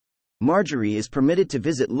Marjorie is permitted to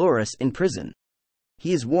visit Loras in prison.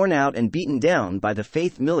 He is worn out and beaten down by the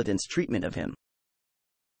faith militants' treatment of him.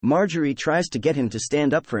 Marjorie tries to get him to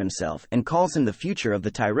stand up for himself and calls him the future of the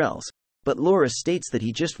Tyrells, but Loras states that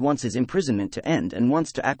he just wants his imprisonment to end and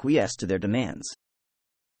wants to acquiesce to their demands.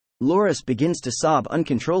 Loras begins to sob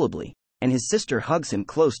uncontrollably, and his sister hugs him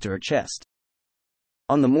close to her chest.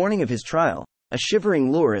 On the morning of his trial, a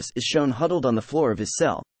shivering Loras is shown huddled on the floor of his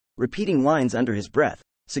cell, repeating lines under his breath,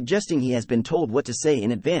 suggesting he has been told what to say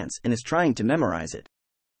in advance and is trying to memorize it.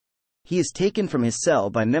 He is taken from his cell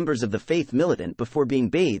by members of the faith militant before being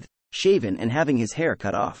bathed, shaven and having his hair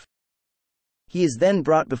cut off. He is then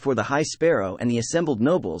brought before the High Sparrow and the assembled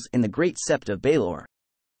nobles in the Great Sept of Baelor.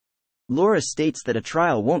 Loras states that a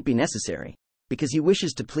trial won't be necessary, because he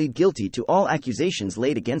wishes to plead guilty to all accusations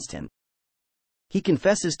laid against him. He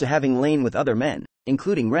confesses to having lain with other men,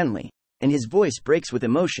 including Renly, and his voice breaks with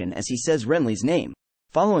emotion as he says Renly's name,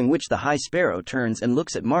 following which the High Sparrow turns and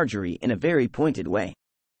looks at Marjorie in a very pointed way.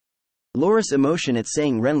 Loras' emotion at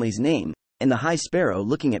saying Renly's name, and the High Sparrow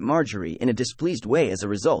looking at Marjorie in a displeased way as a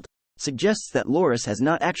result, suggests that Loras has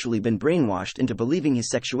not actually been brainwashed into believing his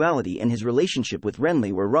sexuality and his relationship with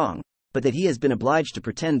Renly were wrong, but that he has been obliged to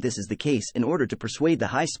pretend this is the case in order to persuade the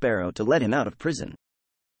High Sparrow to let him out of prison.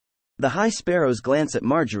 The High Sparrow's glance at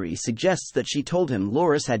Marjorie suggests that she told him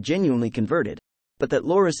Loras had genuinely converted, but that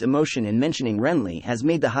Loras' emotion in mentioning Renly has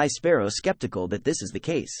made the High Sparrow skeptical that this is the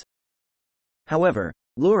case. However,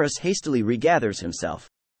 Loras hastily regathers himself,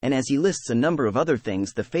 and as he lists a number of other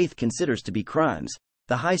things the faith considers to be crimes,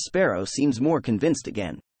 the High Sparrow seems more convinced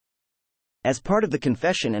again. As part of the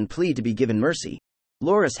confession and plea to be given mercy,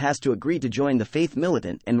 Loras has to agree to join the faith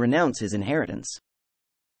militant and renounce his inheritance.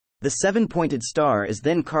 The seven-pointed star is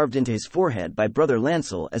then carved into his forehead by Brother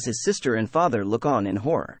Lancel as his sister and father look on in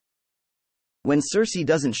horror. When Cersei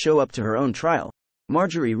doesn't show up to her own trial,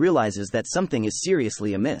 Marjorie realizes that something is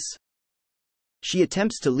seriously amiss. She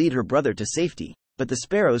attempts to lead her brother to safety, but the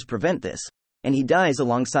sparrows prevent this, and he dies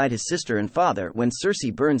alongside his sister and father when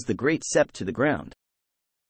Cersei burns the Great Sept to the ground.